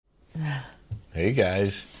Hey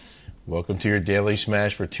guys, welcome to your Daily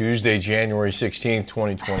Smash for Tuesday, January 16th,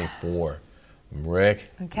 2024. I'm Rick.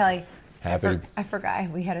 I'm Kelly. Happy I forgot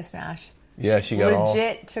we had a smash. Yeah, she got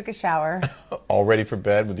legit took a shower. all ready for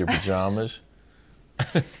bed with your pajamas.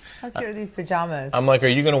 How cute are these pajamas? I'm like, are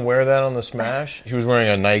you going to wear that on the smash? She was wearing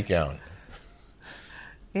a nightgown.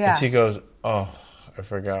 Yeah. And she goes, oh, I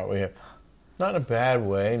forgot we have. Not in a bad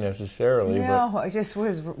way necessarily. No, but I just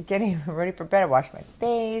was getting ready for bed. I washed my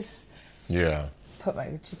face. Yeah. Put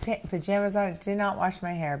my pajamas on. Did not wash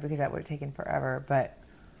my hair because that would have taken forever. But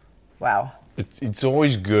wow. It's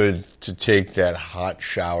always good to take that hot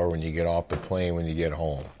shower when you get off the plane when you get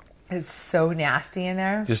home. It's so nasty in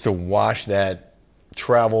there. Just to wash that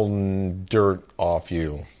travel dirt off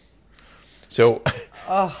you. So,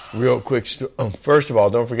 real quick, first of all,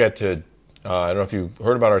 don't forget to, I don't know if you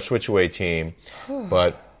heard about our Switch Away team,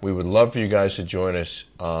 but we would love for you guys to join us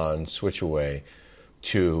on Switch Away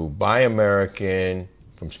to buy American,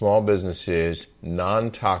 from small businesses,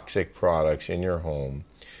 non-toxic products in your home.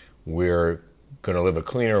 We're going to live a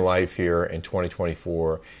cleaner life here in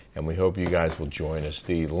 2024, and we hope you guys will join us.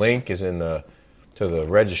 The link is to the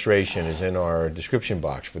registration is in our description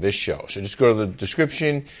box for this show. So just go to the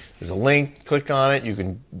description. There's a link. Click on it.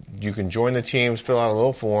 You can join the teams, fill out a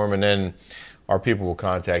little form, and then our people will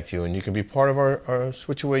contact you, and you can be part of our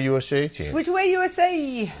Switch Away USA team. Switch Away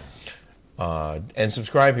USA. And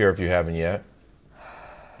subscribe here if you haven't yet.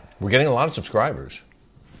 We're getting a lot of subscribers.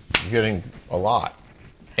 We're getting a lot.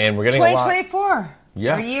 And we're getting a lot. 2024.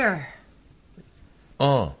 Yeah. A year.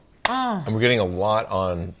 And we're getting a lot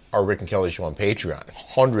on our Rick and Kelly show on Patreon.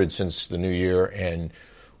 Hundreds since the new year. And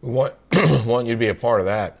we want you to be a part of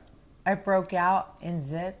that. I broke out in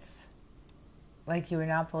zits like you would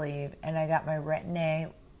not believe. And I got my Retin-A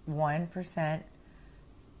 1%.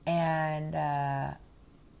 And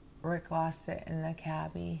Rick lost it in the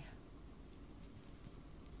cabbie.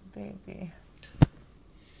 Baby.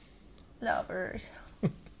 Lovers.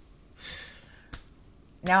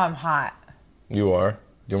 Now I'm hot. You are? Do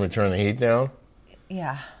you want me to turn the heat down?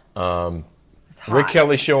 Yeah. It's hot. Rick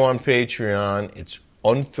Kelly Show on Patreon. It's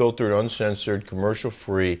unfiltered, uncensored,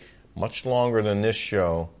 commercial-free, much longer than this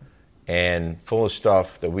show, and full of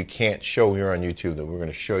stuff that we can't show here on YouTube that we're going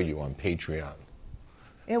to show you on Patreon.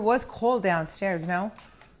 It was cold downstairs, no?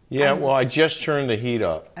 Yeah, well, I just turned the heat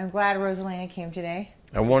up. I'm glad Rosalina came today.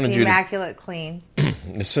 I wanted you to... Immaculate clean.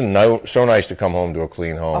 It's so nice to come home to a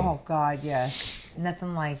clean home. Oh, God, yes.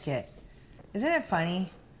 Nothing like it. Isn't it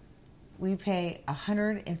funny? We pay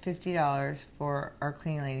 $150 for our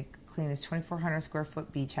cleaning lady. Clean this 2,400 square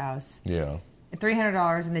foot beach house. Yeah. And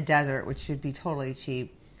 $300 in the desert, which should be totally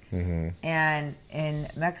cheap. Mm-hmm. And in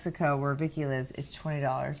Mexico, where Vicky lives, it's $20.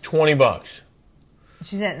 $20.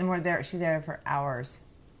 She's there for hours.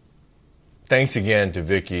 Thanks again to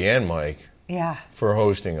Vicky and Mike. Yeah. For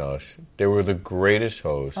hosting us. They were the greatest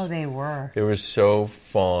hosts. Oh, they were. They were so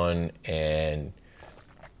fun and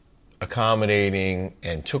accommodating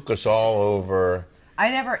and took us all over. I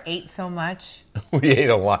never ate so much. We ate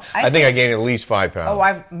a lot. I think I gained at least 5 pounds.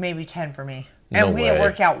 Oh, maybe 10 for me. No and we way. didn't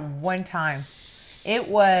work out one time. It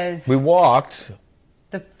was... We walked.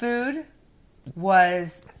 The food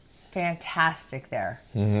was fantastic there.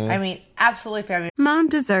 Mm-hmm. I mean, absolutely fabulous. Mom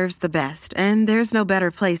deserves the best, and there's no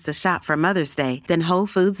better place to shop for Mother's Day than Whole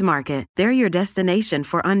Foods Market. They're your destination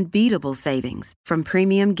for unbeatable savings, from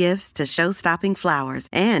premium gifts to show-stopping flowers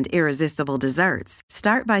and irresistible desserts.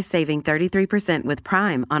 Start by saving 33% with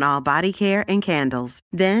Prime on all body care and candles.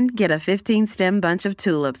 Then get a 15-stem bunch of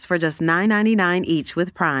tulips for just $9.99 each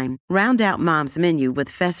with Prime. Round out Mom's menu with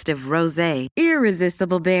festive rosé,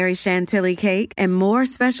 irresistible berry chantilly cake, and more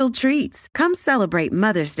special treats. Come celebrate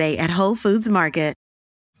Mother's Day at Whole Foods Market.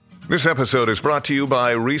 This episode is brought to you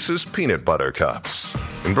by Reese's Peanut Butter Cups.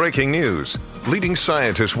 In breaking news, leading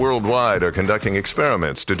scientists worldwide are conducting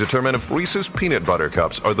experiments to determine if Reese's Peanut Butter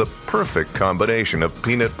Cups are the perfect combination of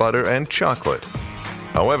peanut butter and chocolate.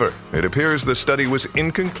 However, it appears the study was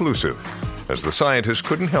inconclusive, as the scientists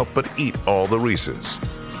couldn't help but eat all the Reese's.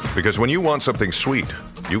 Because when you want something sweet,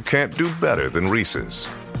 you can't do better than Reese's.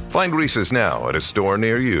 Find Reese's now at a store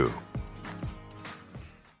near you.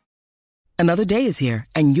 Another day is here,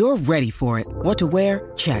 and you're ready for it. What to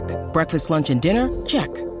wear? Check. Breakfast, lunch, and dinner?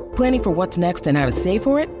 Check. Planning for what's next and how to save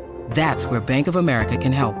for it? That's where Bank of America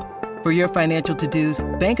can help. For your financial to-dos,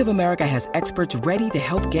 Bank of America has experts ready to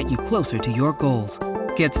help get you closer to your goals.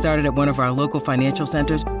 Get started at one of our local financial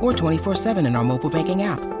centers or 24/7 in our mobile banking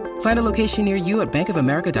app. Find a location near you at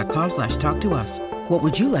bankofamerica.com/talktous. What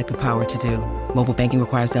would you like the power to do? Mobile banking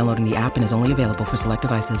requires downloading the app and is only available for select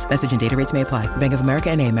devices. Message and data rates may apply. Bank of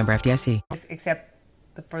America N.A., member FDIC. Except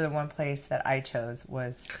for the one place that I chose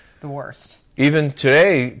was the worst. Even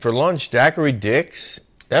today for lunch, Daiquiri Dick's.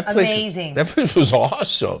 That place, amazing. That place was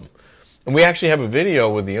awesome. And we actually have a video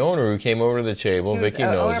with the owner who came over to the table. Vicky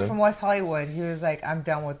knows owner him. from West Hollywood. He was like, I'm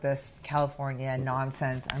done with this California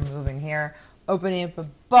nonsense. I'm moving here, opening up a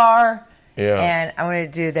bar, and I'm going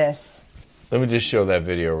to do this. Let me just show that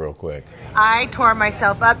video real quick. I tore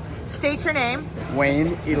myself up. State your name.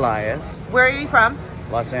 Wayne Elias. Where are you from?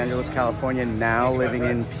 Los Angeles, California, now living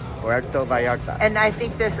in Puerto Vallarta. And I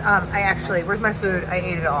think this, where's my food? I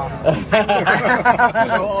ate it all.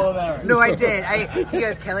 No, I did. He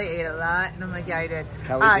goes, Kelly ate a lot. And I'm like, yeah, I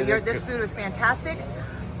did. This food was fantastic.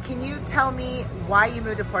 Can you tell me why you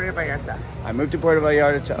moved to Puerto Vallarta? I moved to Puerto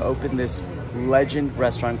Vallarta to open this legend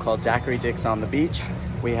restaurant called Daiquiri Dick's on the beach.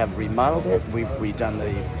 We have remodeled it, we've redone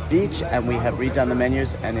the beach, and we have redone the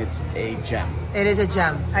menus, and it's a gem. It is a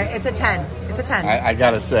gem. It's a 10. It's a 10. I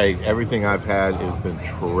gotta say, everything I've had has been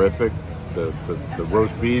terrific. The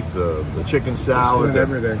roast beef, the chicken salad,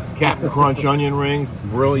 everything. Captain Crunch onion rings,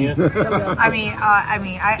 brilliant. Even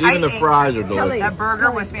the fries are delicious. That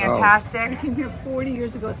burger was fantastic. I came here 40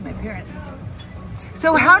 years ago with my parents.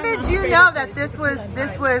 So how did you know that this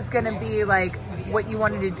was going to be like what you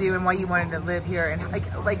wanted to do and why you wanted to live here, and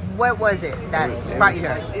like what was it that brought you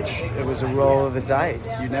here? It was a roll of the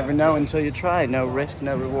dice. You never know until you try. No risk,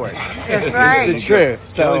 no reward. That's right. It's the truth.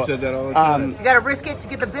 So Kelly says that all the time. You got to risk it to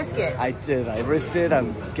get the biscuit. I did. I risked it.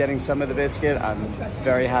 I'm getting some of the biscuit. I'm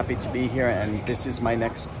very happy to be here, and this is my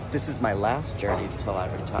last journey till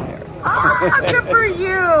I retire. Oh, good for you.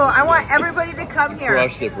 I want everybody to come here.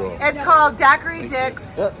 Crushed it, bro. It's called Daiquiri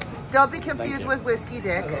Dick's. Don't be confused with Whiskey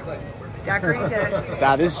Dick. Daiquiri Dick's.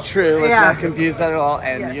 That is true. Let's not confuse that at all.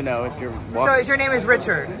 And Yes. you know, if you're So your name is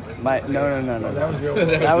Richard. No.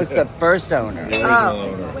 That was the first owner.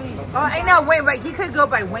 Oh, I know. Wait, but he could go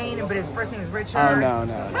by Wayne, but his first name is Richard. Oh no.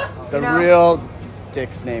 The real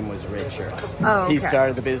Dick's name was Richard. Oh, okay. He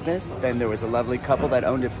started the business. Then there was a lovely couple that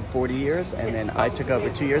owned it for 40 years, and then I took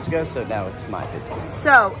over 2 years ago. So now it's my business.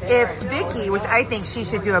 So if Vicky, which I think she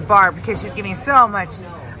should do a bar because she's giving so much,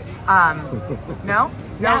 no.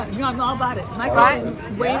 Yeah, I'm all about it. Michael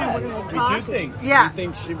and Wayne are going to talk. We do think. Yeah. We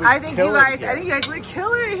think she would I think kill you guys. it. I think you guys would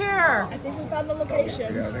kill it here. I think we found the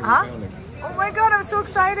location. Huh? Oh my God! I'm so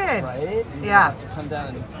excited. Right? Yeah. To come down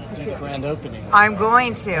and do the grand opening. I'm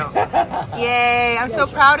going to. Yay! I'm so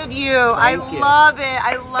proud of you. I love it.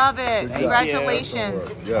 I love it.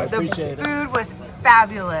 Congratulations. The food was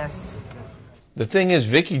fabulous. The thing is,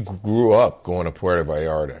 Vicky grew up going to Puerto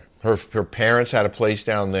Vallarta. Her parents had a place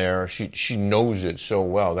down there. She knows it so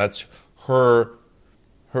well. That's her.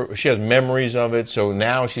 She has memories of it. So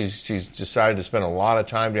now she's decided to spend a lot of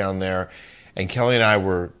time down there. And Kelly and I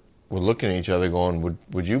were looking at each other, going,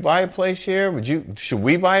 "Would you buy a place here? Should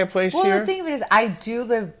we buy a place here?" Well, the thing of it is, I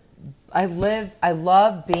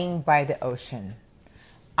love being by the ocean.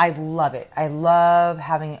 I love it. I love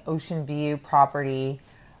having an ocean view property.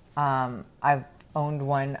 I've owned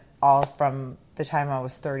one all from the time I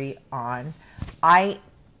was 30 on. I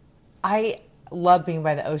love being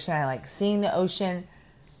by the ocean. I like seeing the ocean.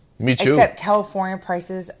 Me too. Except California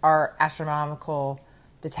prices are astronomical.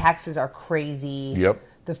 The taxes are crazy. Yep.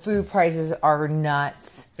 The food prices are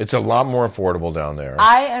nuts. It's a lot more affordable down there.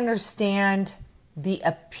 I understand the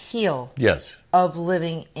appeal of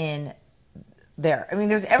living in there. I mean,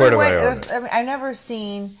 there's everyone. I've never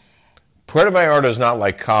seen. Puerto Vallarta is not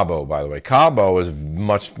like Cabo, by the way. Cabo is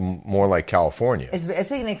much more like California. It's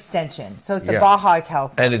like an extension. So it's the Baja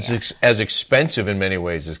California. And it's as expensive in many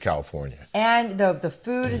ways as California. And the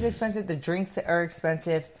food is expensive. The drinks are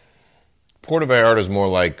expensive. Puerto Vallarta is more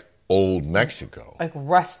like old Mexico. Like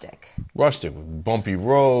rustic. Rustic, with bumpy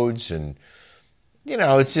roads and,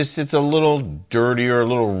 it's a little dirtier, a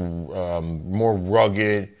little more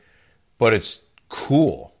rugged, but it's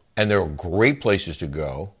cool. And there are great places to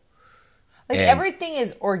go. Like everything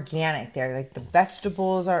is organic there. Like the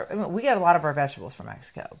vegetables we get a lot of our vegetables from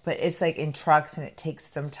Mexico, but it's like in trucks and it takes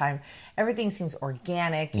some time. Everything seems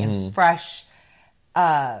organic and fresh.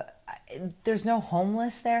 There's no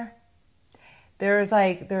homeless there. There's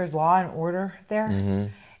law and order there. Mm-hmm.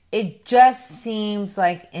 It just seems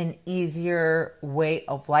like an easier way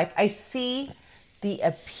of life. I see the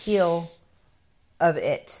appeal of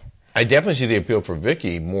it. I definitely see the appeal for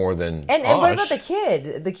Vicky more than And what about the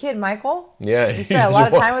kid? The kid, Michael? Yeah. You spent a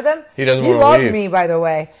lot of time with him? He doesn't want to He leave. loved me, by the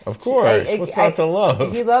way. Of course. What's not to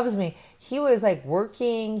love? He loves me. He was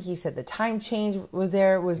working. He said the time change was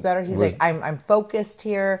better. He's like, I'm focused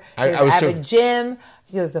here. I have a gym.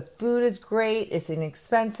 He goes, the food is great. It's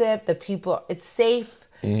inexpensive. The people, it's safe.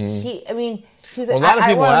 He was Well, a like, lot of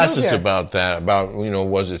people wanna ask move us here. about that. About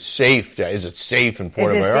was it safe? Is it safe in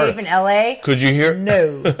Puerto Is it Vallarta? safe in LA? Could you hear?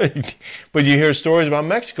 No. But you hear stories about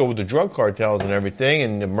Mexico with the drug cartels and everything,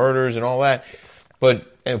 and the murders and all that.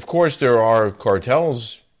 But of course, there are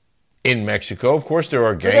cartels in Mexico. Of course, there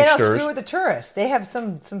are But they don't gangsters. screw with the tourists. They have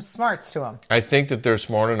some smarts to them. I think that they're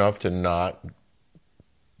smart enough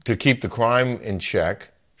to keep the crime in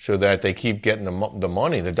check, so that they keep getting the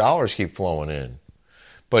money. The dollars keep flowing in.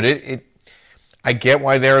 But I get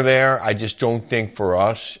why they're there. I just don't think for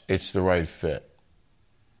us it's the right fit.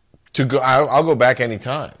 To go, I'll go back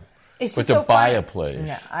anytime. It's But just to so buy fun. a place.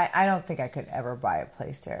 No, I don't think I could ever buy a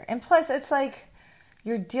place there. And plus, it's like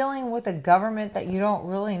you're dealing with a government that you don't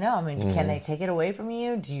really know. I mean, can they take it away from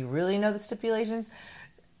you? Do you really know the stipulations?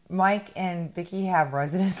 Mike and Vicky have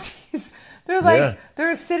residencies. They're like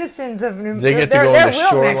they're citizens of New. They get to they're, go they're on the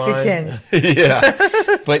real shoreline. Mexicans.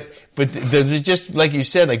 Yeah, but they're just like you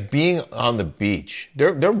said, like being on the beach.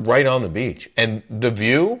 They're right on the beach, and the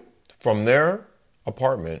view from their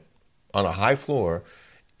apartment on a high floor.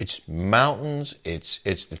 It's mountains. It's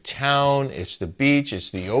the town. It's the beach. It's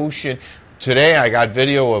the ocean. Today I got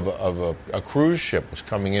video of a cruise ship was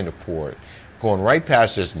coming into port, going right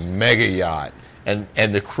past this mega yacht, and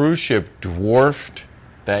the cruise ship dwarfed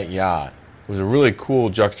that yacht. It was a really cool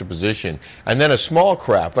juxtaposition. And then a small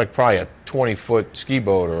craft, like probably a 20-foot ski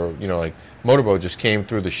boat or like motorboat, just came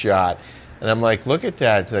through the shot. And I'm like, look at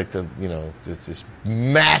that! It's like this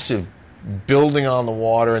massive building on the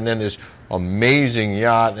water, and then this amazing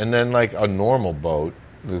yacht, and then like a normal boat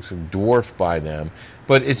looks dwarfed by them.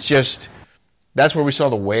 But it's just that's where we saw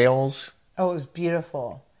the whales. Oh, it was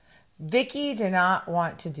beautiful. Vicky did not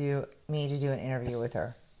want me to do an interview with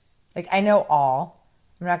her. Like, I know all.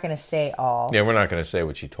 I'm not going to say all. Yeah, we're not going to say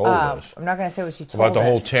what she told us. I'm not going to say what she told us. About the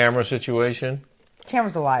whole Tamara situation?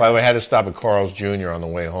 Tamara's alive. By the way, I had to stop at Carl's Jr. on the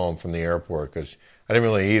way home from the airport because I didn't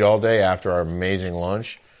really eat all day after our amazing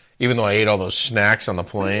lunch, even though I ate all those snacks on the What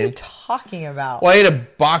are plane. you talking about? Well, I ate a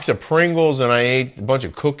box of Pringles and I ate a bunch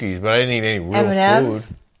of cookies, but I didn't eat any real M&Ms?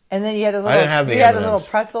 food. And then you had those I little, didn't have the you had those M&Ms. little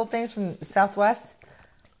pretzel things from Southwest.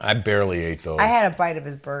 I barely ate those. I had a bite of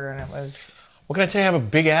his burger and it was... What can I tell you? I have a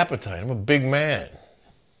big appetite. I'm a big man.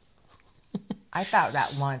 I thought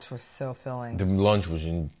that lunch was so filling. The lunch was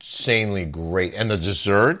insanely great. And the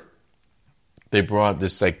dessert, they brought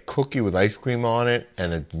this like cookie with ice cream on it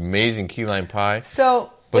and an amazing key lime pie.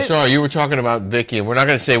 So... But sorry, you were talking about Vicky, and we're not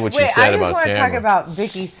going to say what she Wait, said I just about want to Tamara. talk about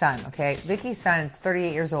Vicky's son, okay? Vicky's son is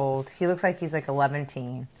 38 years old. He looks like he's like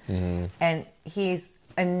 11. And he's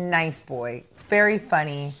a nice boy, very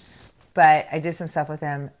funny. But I did some stuff with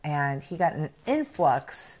him, and he got an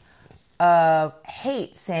influx of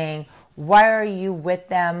hate saying, why are you with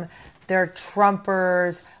them? They're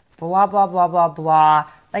Trumpers, blah, blah, blah, blah, blah.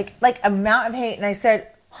 Like a mountain of hate. And I said,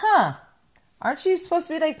 aren't you supposed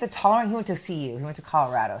to be like the tolerant? He went to CU. He went to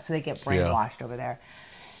Colorado, so they get brainwashed over there.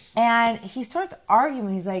 And he starts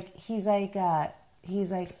arguing.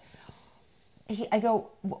 I go,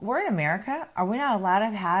 we're in America. Are we not allowed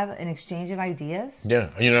to have an exchange of ideas?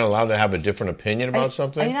 Yeah. Are you not allowed to have a different opinion about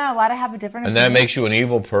something? Are you not allowed to have a different And opinion? that makes you an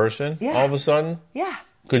evil person all of a sudden? Yeah.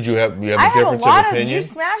 Could you have a I have a difference lot of of opinion? you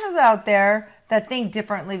smashers out there that think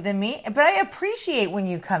differently than me, but I appreciate when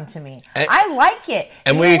you come to me. I like it.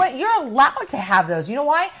 And you know what? You're allowed to have those. You know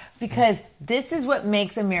why? Because this is what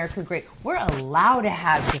makes America great. We're allowed to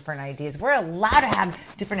have different ideas. We're allowed to have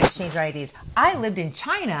different exchange of ideas. I lived in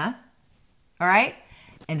China, all right?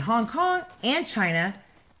 In Hong Kong and China,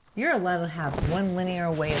 you're allowed to have one linear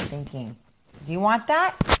way of thinking. Do you want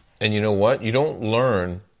that? And you know what? You don't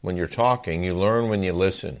learn when you're talking. You learn when you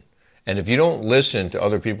listen. And if you don't listen to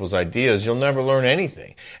other people's ideas, you'll never learn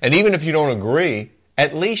anything. And even if you don't agree,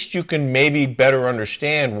 at least you can maybe better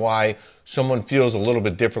understand why someone feels a little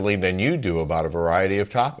bit differently than you do about a variety of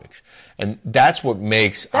topics. And that's what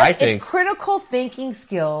makes, I think... It's critical thinking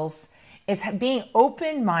skills. It's being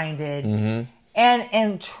open-minded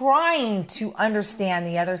and trying to understand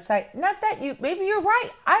the other side. Not that maybe you're right.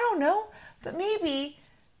 I don't know. But maybe...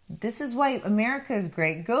 This is why America is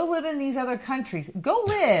great. Go live in these other countries. Go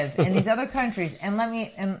live in these other countries and let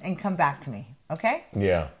me and come back to me. Okay?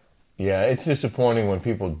 Yeah. Yeah, it's disappointing when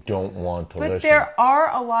people don't want to listen. But there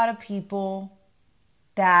are a lot of people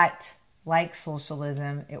that like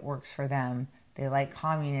socialism. It works for them. They like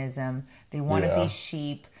communism. They want to be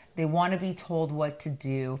sheep. They want to be told what to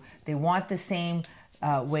do. They want the same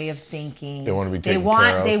way of thinking. They want to be taken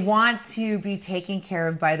care of. They want to be taken care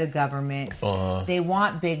of by the government. They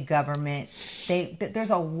want big government. There's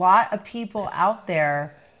a lot of people out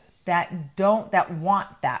there that want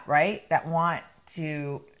that, right? That want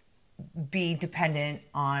to be dependent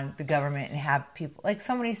on the government and have people, like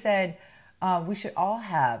somebody said, we should all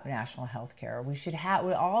have national health care.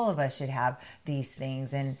 All of us should have these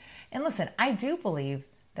things. And listen, I do believe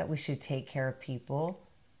that we should take care of people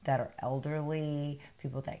that are elderly,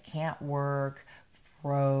 people that can't work,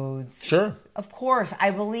 roads. Sure. Of course, I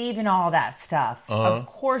believe in all that stuff. Of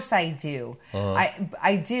course I do.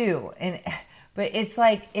 I do. But it's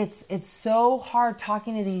like, it's so hard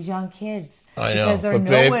talking to these young kids. I know. Because they're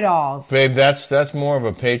know-it-alls. Babe, that's more of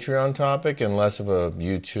a Patreon topic and less of a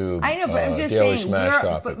YouTube I know, but I'm just Daily saying, Smash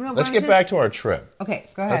topic. but Let's get back to our trip. Okay,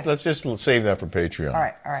 go ahead. Let's just save that for Patreon.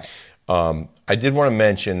 All right. I did want to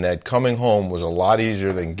mention that coming home was a lot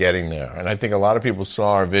easier than getting there. And I think a lot of people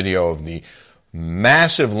saw our video of the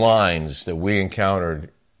massive lines that we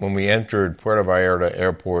encountered when we entered Puerto Vallarta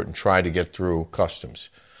Airport and tried to get through customs.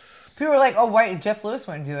 People were like, oh, why Jeff Lewis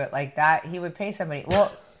wouldn't do it like that? He would pay somebody.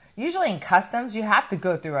 Well, usually in customs, you have to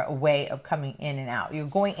go through a way of coming in and out. You're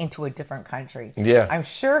going into a different country. Yeah. I'm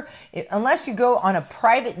sure, unless you go on a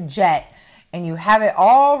private jet and you have it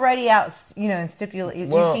already out, and stipulated,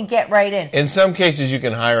 you can get right in. In some cases, you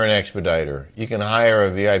can hire an expediter. You can hire a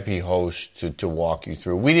VIP host to walk you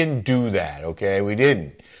through. We didn't do that, okay? We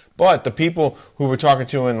didn't. But the people who were talking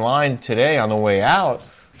to in line today on the way out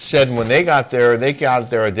said when they got there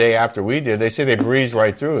a day after we did. They said they breezed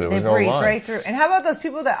right through. There was no line. They breezed right through. And how about those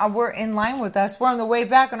people that were in line with us? We're on the way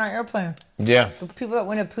back on our airplane. Yeah. The people that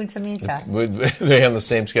went to Punta Mita. They have the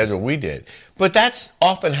same schedule we did. But that's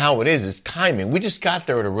often how it is. It's timing. We just got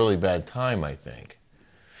there at a really bad time, I think.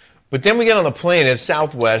 But then we get on the plane at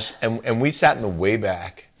Southwest, and we sat in the way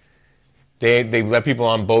back. They let people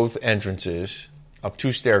on both entrances, up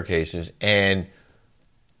 2 staircases, and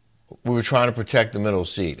we were trying to protect the middle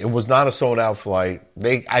seat. It was not a sold-out flight.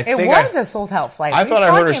 It was a sold-out flight. I thought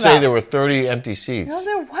I heard her say there were 30 empty seats. No,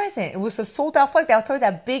 there wasn't. It was a sold-out flight. That's why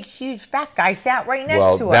that big, huge, fat guy sat right next to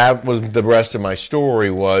us. Well, that was the rest of my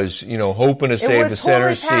story was, hoping to save the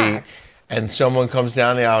center seat. And someone comes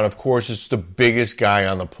down the aisle, and of course, it's the biggest guy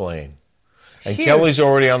on the plane. And huge. Kelly's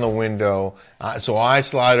already on the window, so I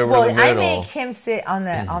slide over to the middle. I make him sit on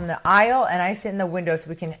the aisle, and I sit in the window so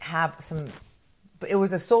we can have some... But it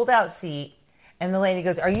was a sold-out seat, and the lady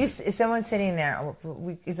goes, is someone sitting there?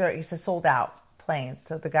 It's a sold-out plane.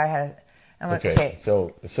 So the guy had I'm like, okay.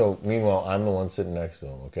 So meanwhile, I'm the one sitting next to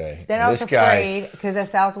him, okay? Then I was afraid, because at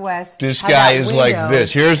Southwest... This guy is like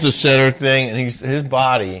this. Here's the center thing, and his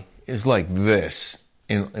body is like this,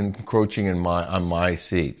 encroaching on my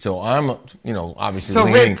seat. So I'm, obviously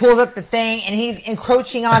leaning. So Rick pulls up the thing, and he's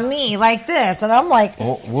encroaching on me like this, and I'm like...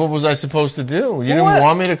 Well, what was I supposed to do? You didn't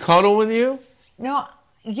want me to cuddle with you? No,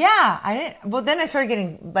 yeah, I didn't. Well, then I started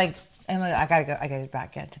getting I gotta go. I gotta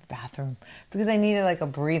get to the bathroom because I needed a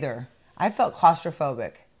breather. I felt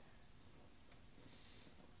claustrophobic.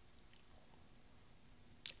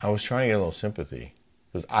 I was trying to get a little sympathy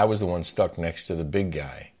because I was the one stuck next to the big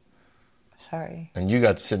guy. Sorry. And you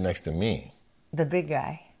got to sit next to me. The big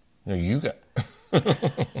guy. No, you got.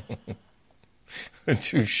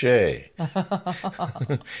 Touche. It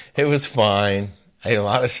was fine. I ate a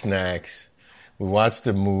lot of snacks. We watched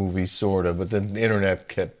the movie, sort of, but then the internet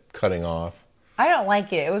kept cutting off. I don't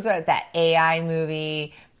like it. It was that AI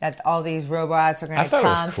movie that all these robots are going to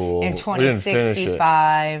come cool. in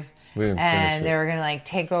 2065. And they were going to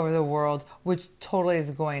take over the world, which totally is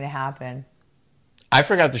going to happen. I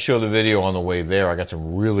forgot to show the video on the way there. I got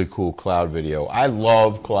some really cool cloud video. I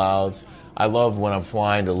love clouds. I love when I'm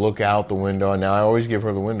flying to look out the window. And now I always give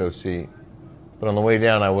her the window seat. But on the way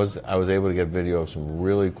down, I was able to get video of some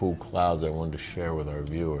really cool clouds I wanted to share with our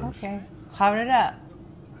viewers. Okay, cloud it up.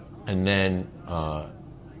 And then,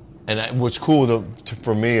 what's cool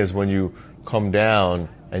for me is when you come down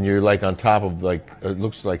and you're on top of it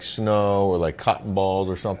looks like snow or cotton balls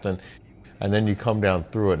or something, and then you come down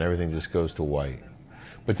through it and everything just goes to white.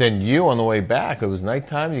 But then you, on the way back, it was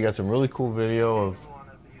nighttime. You got some really cool video of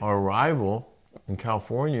our arrival in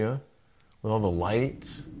California with all the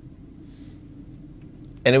lights.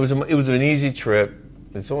 And it was an easy trip.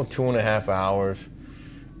 It's only 2.5 hours.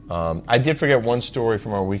 I did forget one story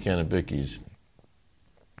from our weekend at Vicky's.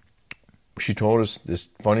 She told us this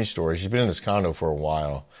funny story. She's been in this condo for a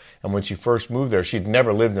while. And when she first moved there, she'd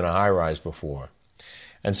never lived in a high-rise before.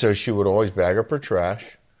 And so she would always bag up her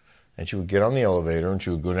trash, and she would get on the elevator, and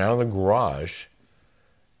she would go down to the garage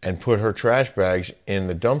and put her trash bags in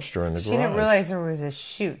the dumpster in the garage. She didn't realize there was a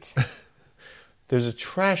chute. There's a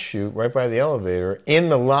trash chute right by the elevator in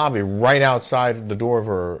the lobby right outside the door of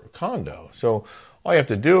her condo. So all you have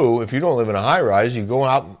to do, if you don't live in a high-rise, you go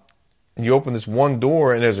out and you open this one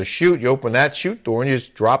door and there's a chute. You open that chute door and you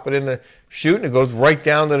just drop it in the chute and it goes right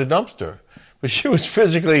down to the dumpster. But she was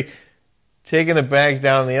physically taking the bags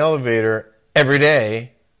down the elevator every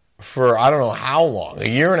day for I don't know how long,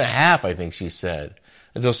 1.5 years, I think she said,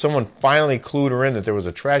 until someone finally clued her in that there was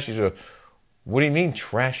a trash chute. She said, what do you mean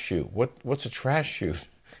trash chute? What's a trash chute?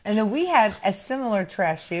 And then we had a similar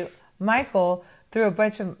trash chute. Michael threw a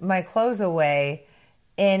bunch of my clothes away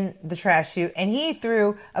in the trash chute, and he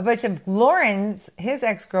threw a bunch of Lauren's, his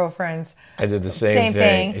ex-girlfriend's. I did the same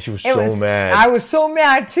thing. And she was so mad. I was so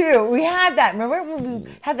mad too. We had that. Remember when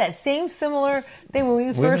we had that same similar thing when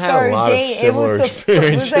we first started dating? It was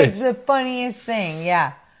like the funniest thing.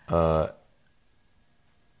 Yeah. And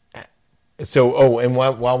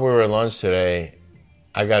while we were at lunch today,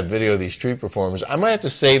 I got video of these street performers. I might have to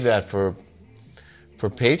save that for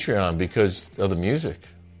Patreon because of the music.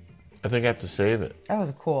 I think I have to save it. That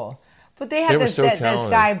was cool. But they had this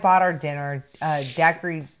guy bought our dinner,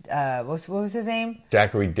 Daiquiri, what was his name?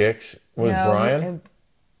 Daiquiri Dix? Brian?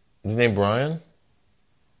 His name Brian?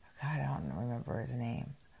 God, I don't remember his name.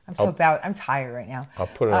 I'm tired right now. I'll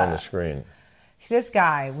put it on the screen. This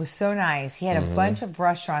guy was so nice. He had a bunch of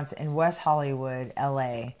restaurants in West Hollywood,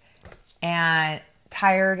 LA, and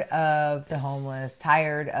tired of the homeless,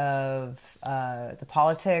 tired of the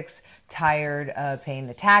politics, tired of paying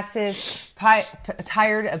the taxes,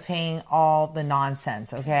 tired of paying all the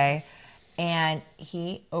nonsense, okay? And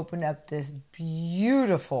he opened up this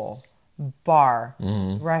beautiful bar,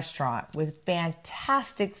 restaurant with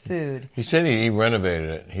fantastic food. He said he renovated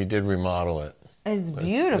it. He did remodel it. It's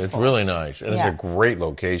beautiful. It's really nice. And it's a great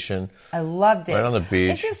location. I loved it. Right on the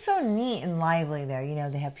beach. It's just so neat and lively there. You know,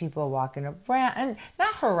 they have people walking around and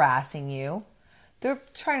not harassing you. They're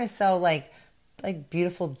trying to sell like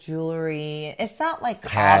beautiful jewelry. It's not like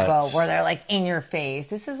Cabo where they're like in your face.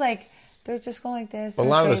 This is like, they're just going like this. A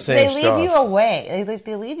lot of the same stuff. They leave you away.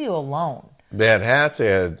 They leave you alone. They had hats, they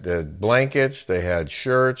had blankets, they had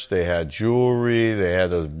shirts, they had jewelry, they had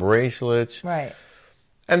those bracelets. Right.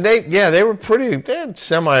 And they were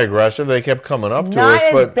semi-aggressive. They kept coming up to us,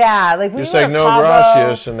 but not as bad. Like we just were like no Cabo,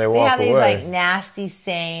 gracias, and they walk away. They have these like nasty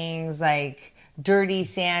sayings, like "Dirty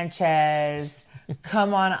Sanchez,"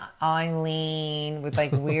 "Come on, Eileen," with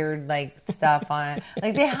like weird like stuff on it.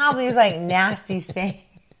 Like they have these like nasty sayings.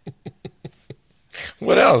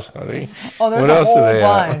 What else, honey? Oh, there's a whole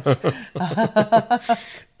bunch.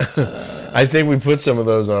 I think we put some of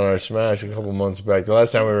those on our Smash a couple months back. The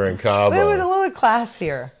last time we were in Cabo. But it was a little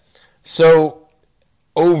classier. So,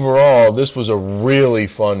 overall, this was a really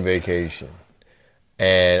fun vacation.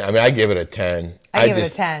 And, I mean, I give it a 10. I give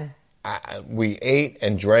it a 10. We ate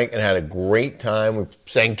and drank and had a great time. We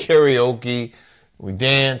sang karaoke. We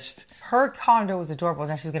danced. Her condo was adorable.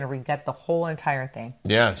 Now she's going to re-get the whole entire thing.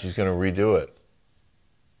 Yeah, she's going to redo it.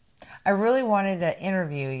 I really wanted to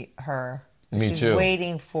interview her. Me She's too.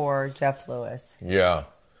 Waiting for Jeff Lewis. Yeah.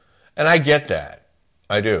 And I get that.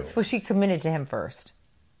 I do. Well, she committed to him first.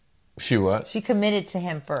 She what? She committed to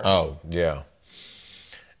him first. Oh, yeah.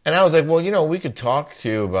 And I was like, well, you know, we could talk to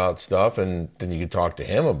you about stuff, and then you could talk to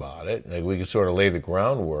him about it. Like, we could sort of lay the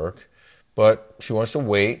groundwork. But she wants to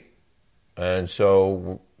wait, and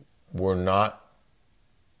so we're going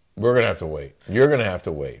to have to wait. You're going to have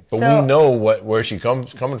to wait. But we know where she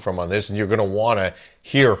coming from on this, and you're going to want to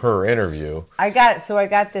hear her interview. I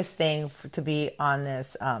got this thing to be on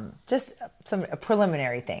this, just a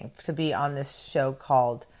preliminary thing to be on this show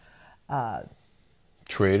called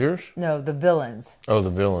Traders? No, The Villains. Oh,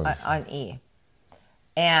 The Villains. On E!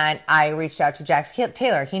 And I reached out to Jax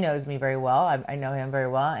Taylor. He knows me very well. I know him very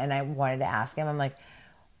well, and I wanted to ask him. I'm like,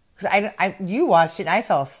 because you watched it, and I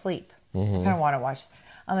fell asleep. Mm-hmm. I kind of want to watch it.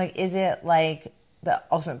 I'm like, is it like the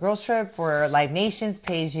Ultimate Girls Trip where Live Nations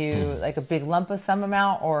pays you like a big lump of sum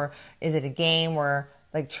amount, or is it a game where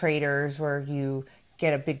like Traders where you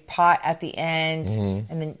get a big pot at the end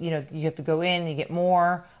and then you have to go in and you get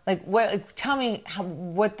more? Like what? Like, tell me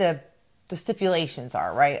what the stipulations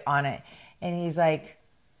are right on it. And he's like,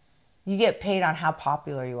 you get paid on how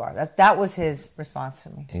popular you are. That was his response to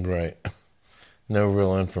me. Right. No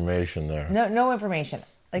real information there. No information.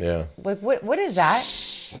 Like, yeah. Like what is that?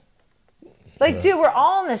 Like, dude, we're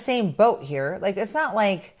all in the same boat here. Like, it's not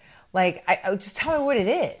like I just tell me what it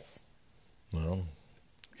is. Well,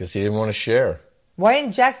 guess he didn't want to share. Why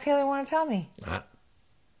didn't Jax Taylor want to tell me? I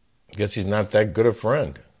guess he's not that good a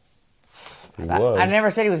friend. He was. I never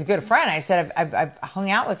said he was a good friend. I said I've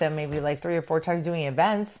hung out with him maybe like 3 or 4 times doing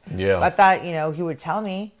events. Yeah. I thought, he would tell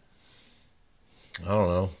me. I don't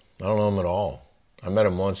know. I don't know him at all. I met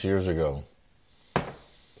him once years ago.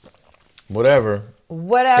 Whatever, Jax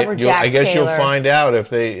Taylor. I guess you'll find out if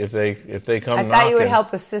they come knocking. I thought you would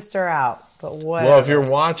help a sister out, but whatever. Well, if you're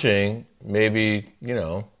watching, maybe,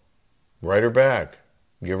 write her back.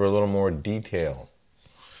 Give her a little more detail.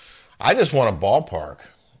 I just want a ballpark.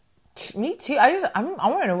 Me too. I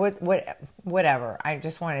want to know whatever. I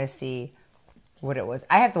just wanted to see what it was.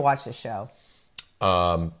 I have to watch the show.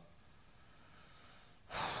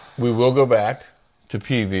 We will go back to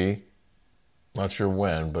PV. Not sure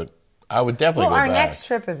when, but I would definitely go back. Our next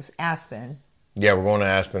trip is Aspen. Yeah, we're going to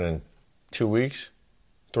Aspen in 2 weeks,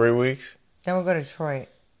 3 weeks. Then we'll go to Detroit.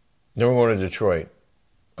 Then we're going to Detroit.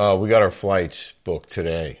 We got our flights booked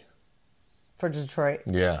today. For Detroit?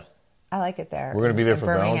 Yeah. I like it there. We're going to be there for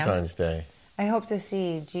Birmingham. Valentine's Day. I hope to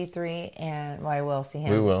see G3 and, well, I will see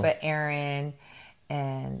him. We will. But Aaron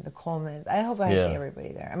and the Colemans. I hope I see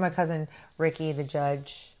everybody there. And my cousin Ricky, the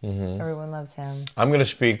judge. Mm-hmm. Everyone loves him. I'm going to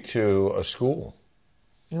speak to a school.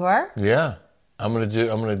 You are? Yeah. Are you going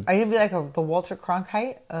to be like the Walter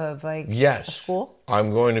Cronkite of like yes. a school? I'm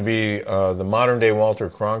going to be the modern day Walter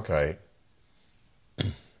Cronkite.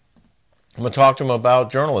 I'm going to talk to him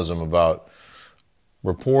about journalism, about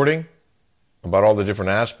reporting, about all the different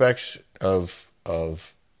aspects of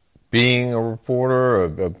being a reporter,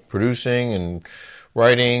 of producing and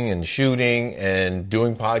writing and shooting and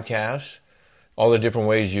doing podcasts, all the different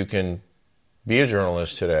ways you can be a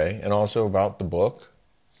journalist today, and also about the book.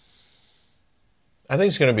 I think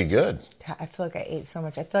it's going to be good. I feel like I ate so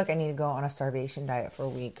much. I feel like I need to go on a starvation diet for a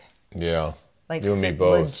week. Yeah, like you and me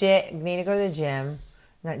both. Legit, need to go to the gym,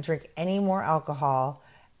 not drink any more alcohol,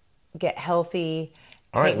 get healthy.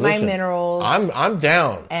 All right, take listen, my minerals. I'm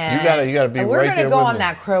down. You gotta be right there with me. We're gonna go on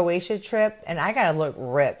that Croatia trip, and I gotta look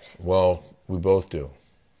ripped. Well, we both do,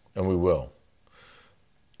 and we will.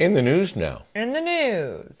 In the news now. In the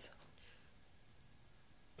news.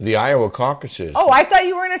 The Iowa caucuses. Oh, I thought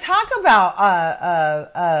you were going to talk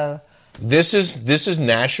about. This is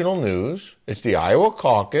national news. It's the Iowa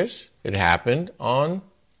caucus. It happened on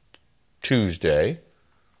Monday.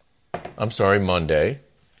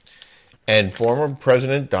 And former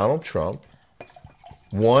President Donald Trump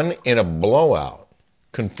won in a blowout,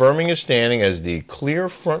 confirming his standing as the clear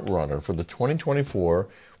frontrunner for the 2024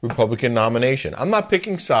 Republican nomination. I'm not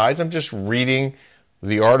picking sides. I'm just reading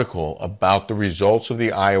the article about the results of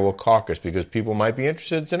the Iowa caucus because people might be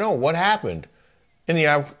interested to know what happened in the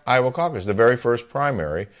Iowa caucus, the very first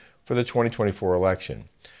primary for the 2024 election.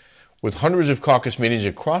 With hundreds of caucus meetings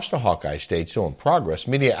across the Hawkeye State still in progress,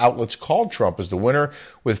 media outlets called Trump as the winner,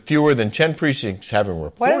 with fewer than 10 precincts having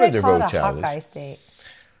reported their vote tallies. What do they call it a Hawkeye State?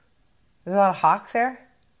 There's a lot of hawks there?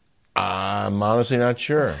 I'm honestly not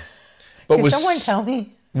sure. But Can someone tell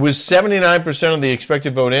me? With 79% of the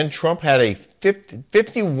expected vote in, Trump had a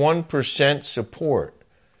 51% support.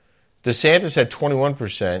 DeSantis had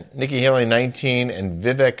 21%, Nikki Haley 19%, and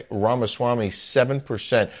Vivek Ramaswamy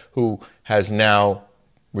 7%, who has now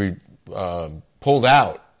pulled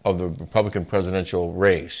out of the Republican presidential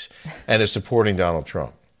race and is supporting Donald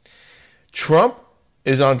Trump. Trump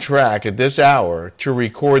is on track at this hour to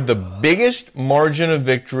record the biggest margin of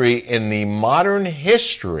victory in the modern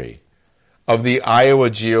history of the Iowa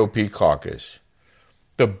GOP caucus.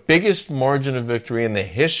 The biggest margin of victory in the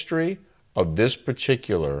history of this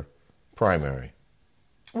particular primary.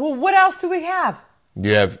 Well, what else do we have?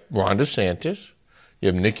 You have Ron DeSantis, you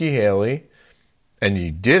have Nikki Haley, and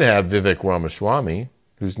you did have Vivek Ramaswamy,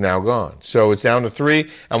 who's now gone. So it's down to 3,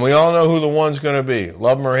 and we all know who the one's going to be.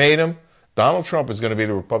 Love him or hate him, Donald Trump is going to be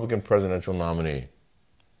the Republican presidential nominee.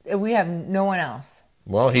 We have no one else.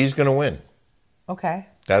 Well, he's going to win. Okay.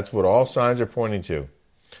 That's what all signs are pointing to.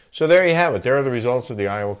 So there you have it. There are the results of the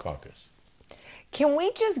Iowa caucus. Can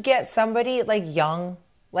we just get somebody like young?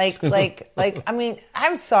 Like, I mean,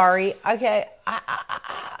 I'm sorry. Okay.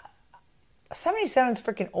 77 is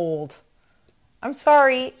freaking old. I'm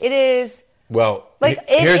sorry. It is. Well,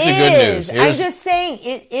 here's the good news. I'm just saying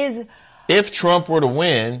it is. If Trump were to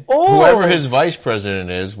win, whoever his vice president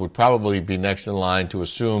is would probably be next in line to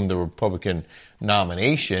assume the Republican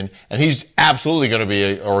nomination, and he's absolutely going to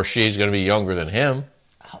be, or she's going to be younger than him.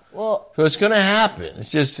 Well, so it's going to happen. It's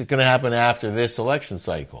just going to happen after this election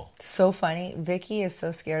cycle. So funny. Vicky is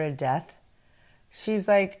so scared of death. She's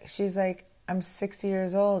like, I'm 60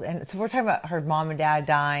 years old, and so we're talking about her mom and dad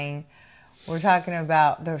dying. We're talking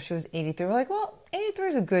about she was 83. We're like, well, 83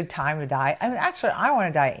 is a good time to die. I mean, actually, I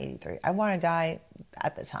want to die at 83. I want to die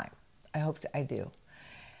at the time. I hope I do.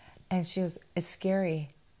 And she was, it's scary.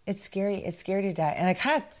 It's scary. It's scary to die. And I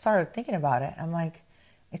kind of started thinking about it. I'm like,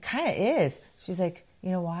 it kind of is. She's like, you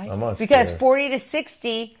know why? Because scared. 40 to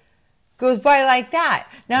 60 goes by like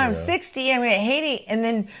that. Now I'm 60. I'm going to hate it. And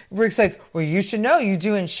then Rick's like, well, you should know. You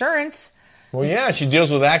do insurance. Well, yeah, she deals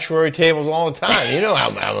with actuary tables all the time. You know how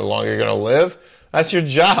long you're going to live. That's your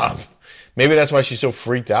job. Maybe that's why she's so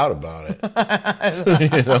freaked out about it.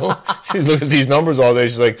 You know, she's looking at these numbers all day.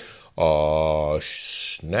 She's like, Oh,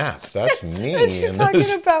 snap. That's me. And she's talking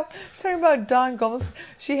about Dawn Gomez.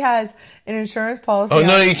 She has an insurance policy. Oh,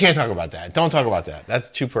 no, you can't talk about that. Don't talk about that. That's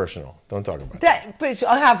too personal. Don't talk about that. But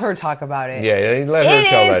I'll have her talk about it. Yeah, let her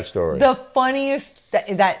tell that story. The funniest.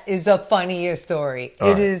 That is the funniest story.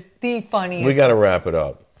 It is the funniest. We got to wrap it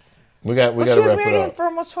up. We got to wrap it up. She was married for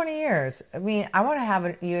almost 20 years. I mean, I want to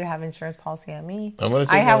have you to have insurance policy on me.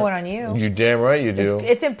 I have one on you. You damn right you do.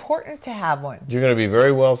 It's important to have one. You're going to be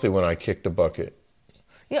very wealthy when I kick the bucket.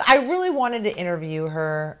 You know, I really wanted to interview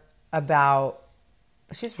her about.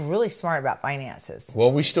 She's really smart about finances.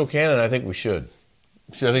 Well, we still can, and I think we should.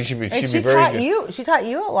 I think she'd be very good. She taught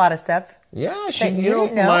you a lot of stuff. Yeah, she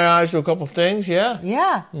opened my eyes to a couple things. Yeah.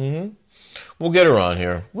 Yeah. Mm-hmm. We'll get her on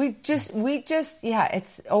here. We just,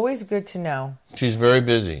 it's always good to know. She's very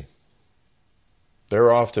busy.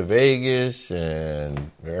 They're off to Vegas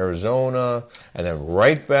and Arizona and then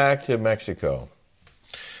right back to Mexico.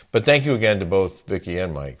 But thank you again to both Vicki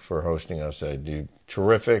and Mike for hosting us.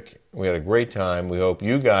 Terrific. We had a great time. We hope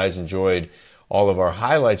you guys enjoyed all of our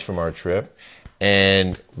highlights from our trip.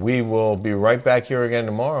 And we will be right back here again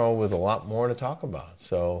tomorrow with a lot more to talk about.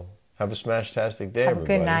 So have a smash-tastic day,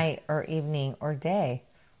 everybody. Have a good night or evening or day,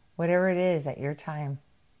 whatever it is at your time.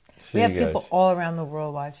 See we have you guys. people all around the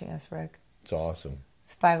world watching us, Rick. It's awesome.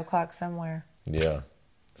 It's 5 o'clock somewhere. Yeah.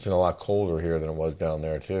 It's been a lot colder here than it was down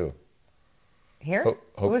there, too. Here?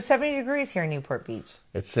 It was 70 degrees here in Newport Beach.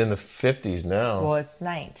 It's in the 50s now. Well, it's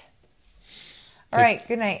night. All right,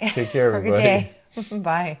 good night. Take care, everybody. Have a good day.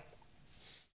 Bye.